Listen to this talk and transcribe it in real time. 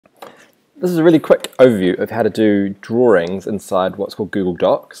This is a really quick overview of how to do drawings inside what's called Google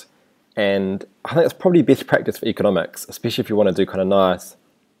Docs, and I think it's probably best practice for economics, especially if you want to do kind of nice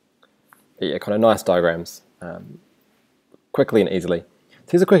diagrams quickly and easily.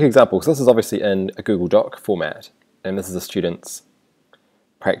 So here's a quick example. So this is obviously in a Google Doc format, and this is a student's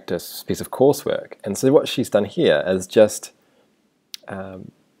practice piece of coursework. And so what she's done here is just,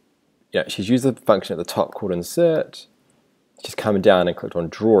 she's used the function at the top called insert. She's come down and clicked on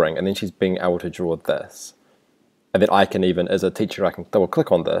drawing, and then she's being able to draw this. And then I can even, as a teacher, I can double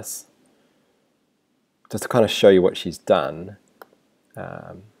click on this just to kind of show you what she's done.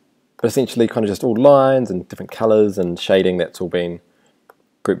 But essentially kind of just all lines and different colors and shading, that's all been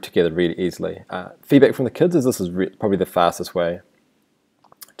grouped together really easily. Feedback from the kids is this is probably the fastest way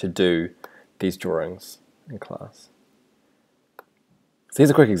to do these drawings in class. So here's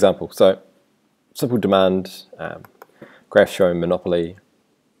a quick example. So simple demand, graph showing monopoly,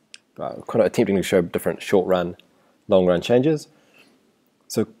 kind of attempting to show different short run, long run changes.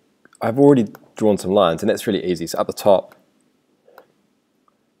 So I've already drawn some lines, and that's really easy. So up the top,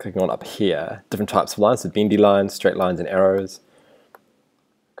 clicking on up here, different types of lines, so bendy lines, straight lines and arrows.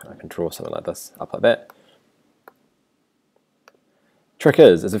 I can draw something like this, up like that. Trick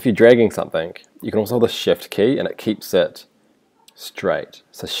is if you're dragging something, you can also hold the shift key and it keeps it straight.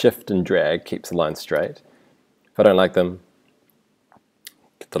 So shift and drag keeps the line straight. If I don't like them,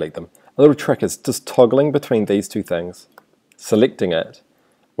 delete them. A little trick is just toggling between these two things. Selecting it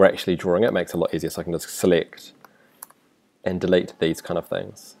or actually drawing it makes it a lot easier, so I can just select and delete these kind of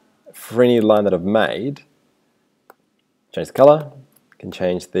things. For any line that I've made, change the color, can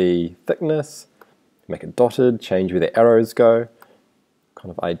change the thickness, make it dotted, change where the arrows go,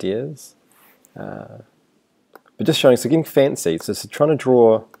 kind of ideas. But just showing, so getting fancy, so trying to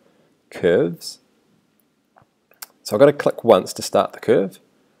draw curves. So I've got to click once to start the curve,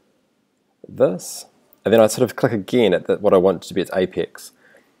 this, and then I sort of click again at what I want to be its apex.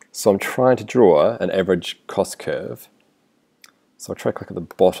 So I'm trying to draw an average cost curve. So I'll try to click at the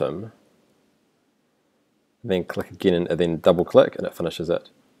bottom, then click again and then double click and it finishes it.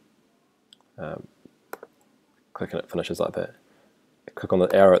 Click and it finishes like that. Click on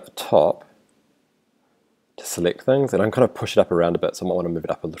the arrow at the top to select things, and I can kind of push it up around a bit, so I might want to move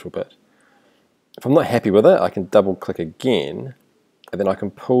it up a little bit. If I'm not happy with it, I can double click again, and then I can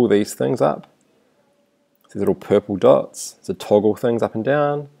pull these things up. These little purple dots, so toggle things up and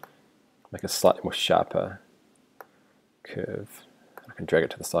down, make a slightly more sharper curve. I can drag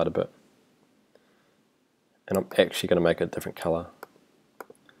it to the side a bit. And I'm actually going to make a different color.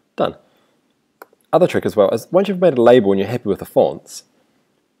 Done. Other trick as well is once you've made a label and you're happy with the fonts,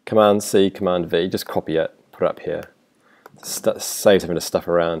 Command C, Command V, just copy it, put it up here. Saves having to stuff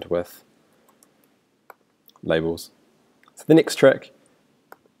around with labels. So the next trick,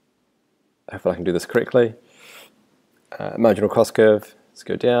 hopefully I can do this correctly, marginal cost curve, let's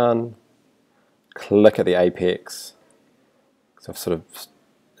go down, click at the apex, so I've sort of,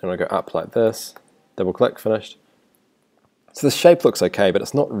 I'm going to go up like this, double click, finished. So the shape looks okay, but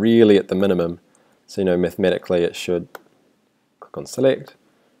it's not really at the minimum, so mathematically it should, click on select,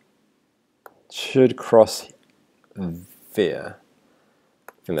 should cross there.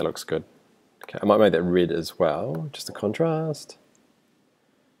 I think that looks good. Okay, I might make that red as well, just a contrast.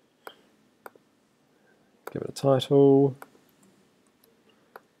 Give it a title.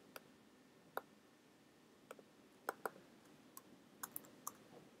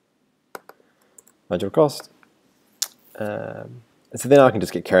 Marginal cost. And so then I can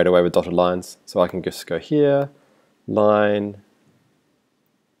just get carried away with dotted lines. So I can just go here, line.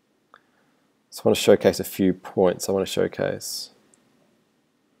 So I want to showcase a few points. I want to showcase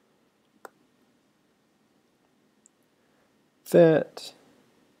that.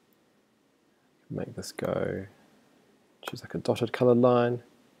 Make this go, choose like a dotted colored line.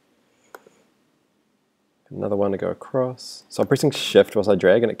 Another one to go across. So I'm pressing shift whilst I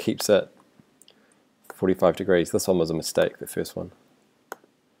drag and it keeps it 45 degrees. This one was a mistake, the first one.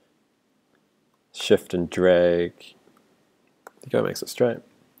 Shift and drag. There you go, makes it straight.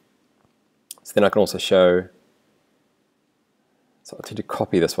 So then I can also show, so I need to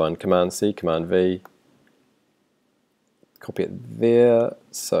copy this one, Command C, Command V. Copy it there,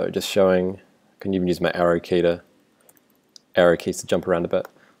 so just showing, I can even use my arrow keys to jump around a bit.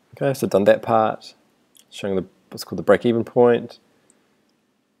 Okay, so I've done that part, showing what's called the break-even point.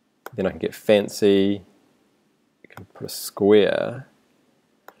 Then I can get fancy, I can put a square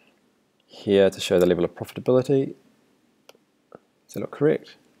here to show the level of profitability. Does that look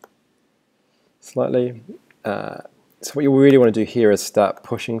correct? Slightly. So what you really want to do here is start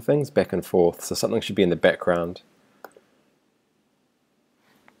pushing things back and forth. So something should be in the background.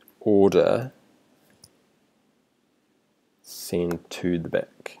 order send to the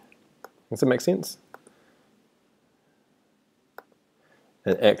back. Does that make sense?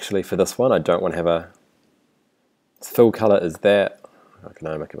 And actually for this one, I don't want to have a fill color is that. I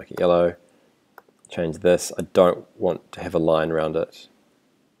can make it yellow. Change this. I don't want to have a line around it.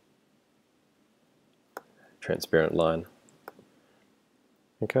 Transparent line.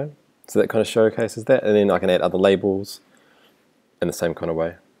 Okay, so that kind of showcases that, and then I can add other labels in the same kind of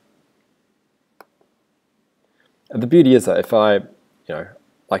way. And the beauty is that if I,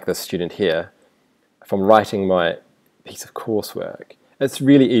 like this student here, if I'm writing my piece of coursework, it's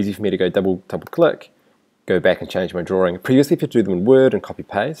really easy for me to go double click, go back and change my drawing. Previously, if you do them in Word and copy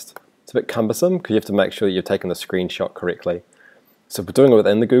paste, it's a bit cumbersome because you have to make sure that you're taking the screenshot correctly. So if we're doing it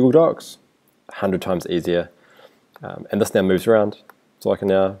within the Google Docs, 100 times easier. And this now moves around, so I can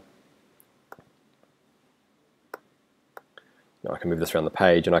now I can move this around the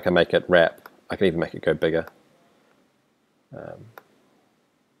page, and I can make it wrap. I can even make it go bigger.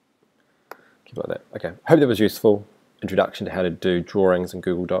 Keep it like that. Okay, hope that was useful. Introduction to how to do drawings in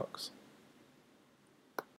Google Docs.